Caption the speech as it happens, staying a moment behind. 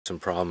some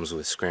problems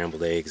with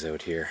scrambled eggs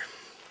out here.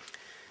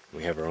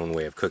 We have our own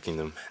way of cooking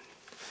them.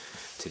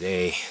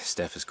 Today,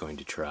 Steph is going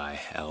to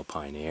try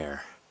AlpineAire,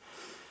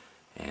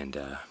 and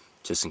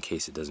just in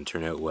case it doesn't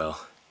turn out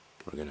well,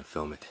 we're going to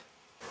film it.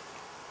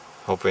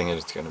 Hoping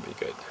it's going to be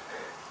good.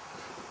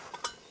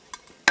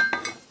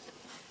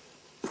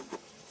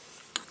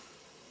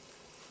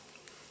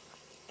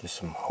 Just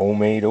some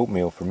homemade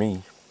oatmeal for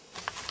me.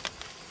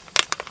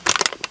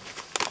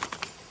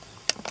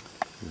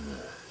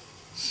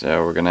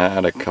 So we're going to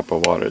add a cup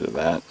of water to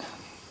that.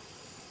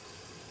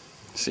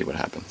 See what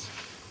happens.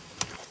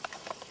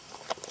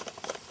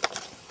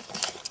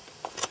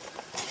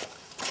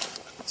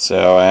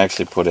 So I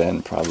actually put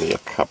in probably a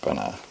cup and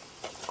a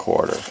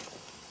quarter.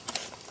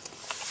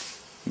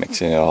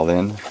 Mixing it all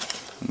in,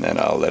 and then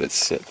I'll let it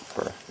sit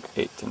for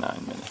 8 to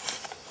 9 minutes.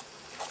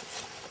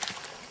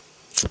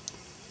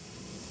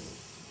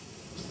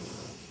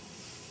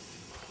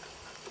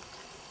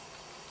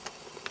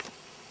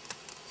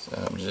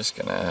 So I'm just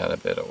going to add a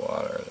bit of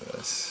water to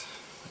this,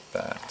 like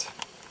that.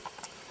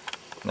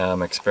 Now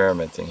I'm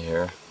experimenting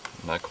here.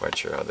 I'm not quite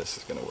sure how this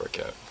is going to work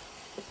out.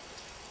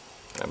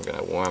 I'm going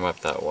to warm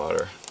up that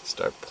water,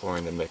 start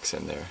pouring the mix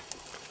in there,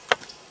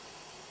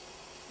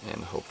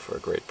 and hope for a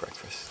great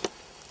breakfast.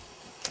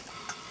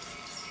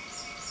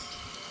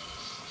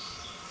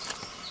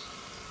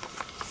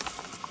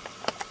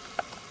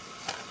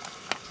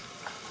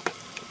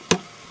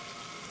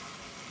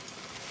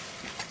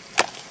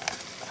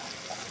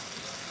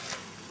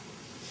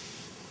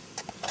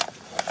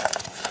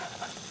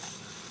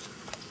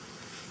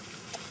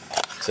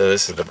 So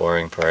this is the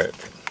boring part.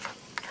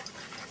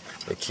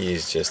 The key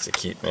is just to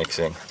keep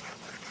mixing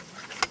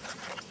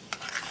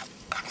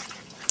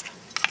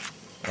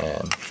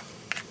and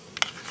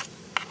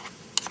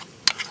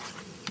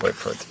wait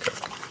for it to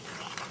cook.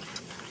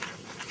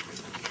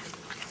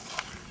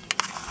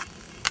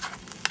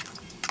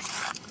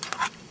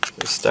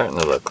 It's starting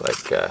to look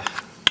like an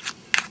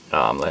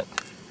omelet.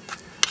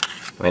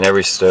 I mean,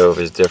 every stove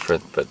is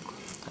different, but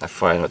I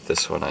find with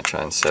this one I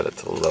try and set it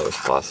to the lowest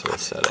possible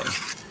setting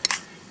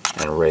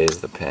and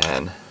raise the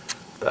pan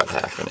about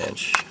half an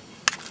inch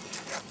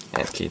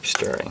and keep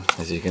stirring.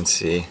 As you can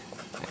see,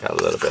 I got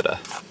a little bit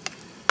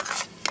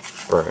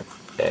of burnt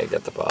egg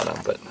at the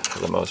bottom, but for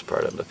the most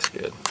part it looks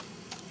good.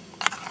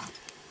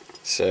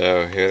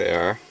 So here they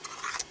are.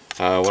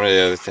 One of the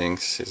other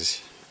things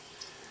is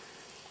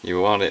you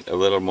want it a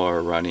little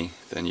more runny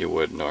than you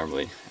would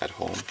normally at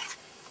home.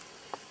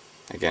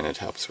 Again, it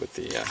helps with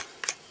the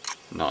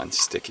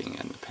non-sticking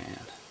in the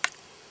pan.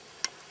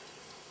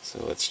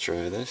 So let's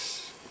try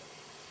this.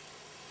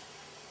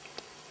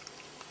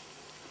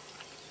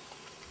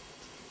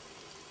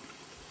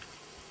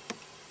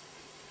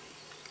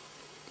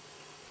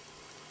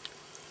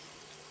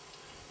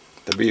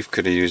 The beef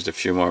could have used a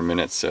few more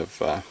minutes of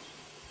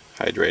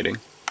hydrating,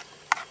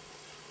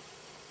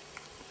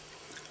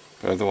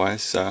 but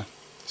otherwise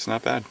it's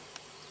not bad.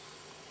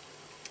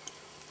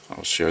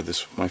 I'll share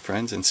this with my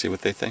friends and see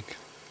what they think.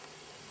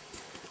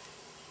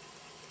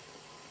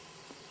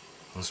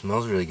 Well, it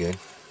smells really good.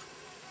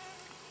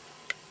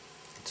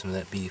 Get some of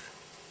that beef.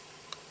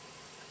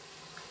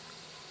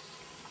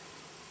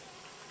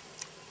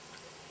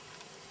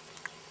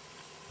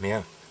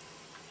 Yeah.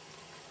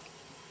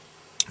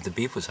 If the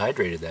beef was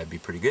hydrated, that'd be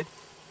pretty good.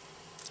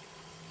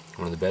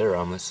 One of the better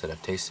omelets that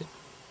I've tasted.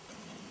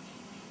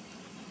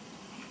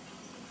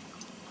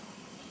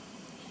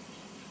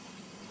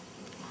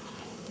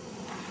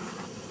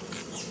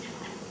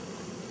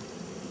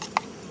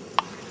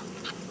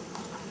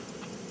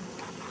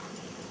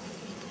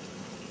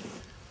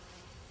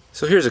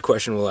 So here's a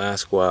question we'll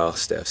ask while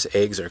Steph's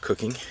eggs are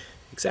cooking.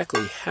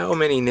 Exactly how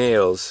many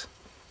nails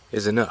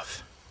is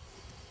enough?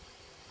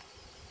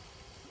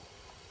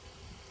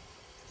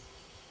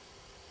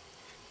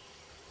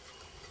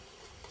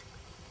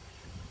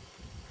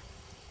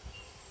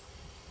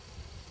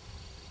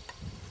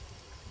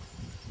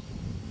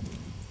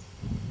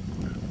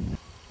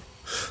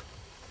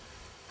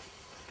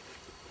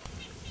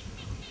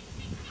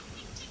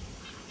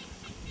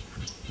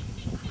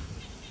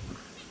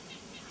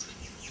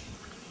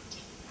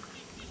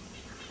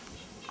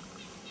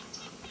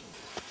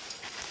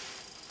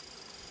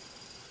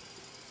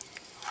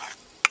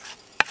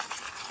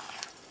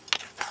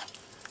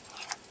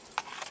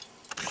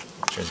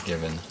 Which is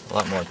given a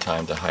lot more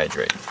time to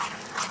hydrate.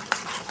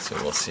 So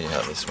we'll see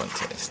how this one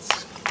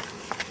tastes.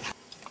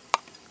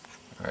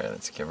 Alright,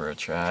 let's give her a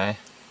try.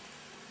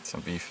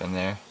 Some beef in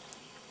there.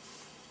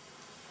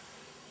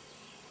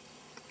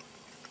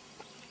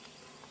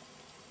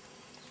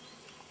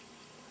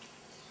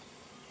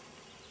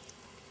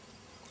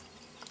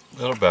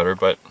 A little better,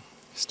 but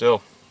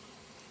still,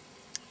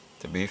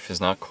 the beef is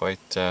not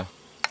quite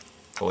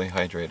fully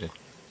hydrated.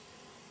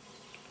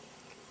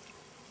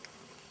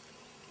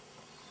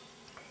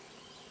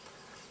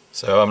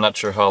 So I'm not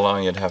sure how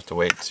long you'd have to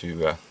wait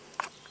to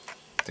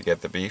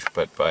get the beef,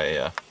 but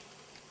by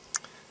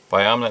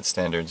omelet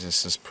standards,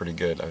 this is pretty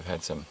good. I've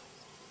had some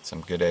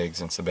good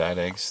eggs and some bad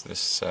eggs.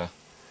 This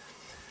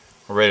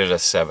we're rated a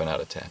 7 out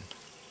of 10.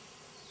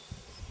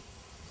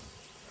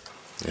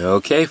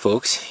 Okay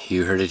folks,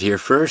 you heard it here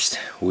first.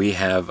 We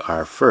have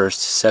our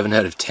first 7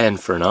 out of 10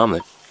 for an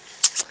omelet.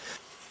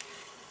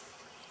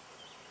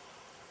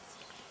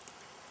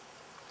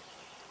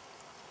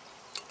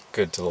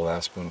 Good to the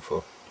last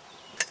spoonful.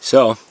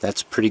 So,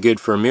 that's pretty good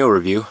for a meal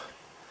review.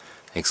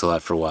 Thanks a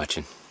lot for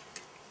watching.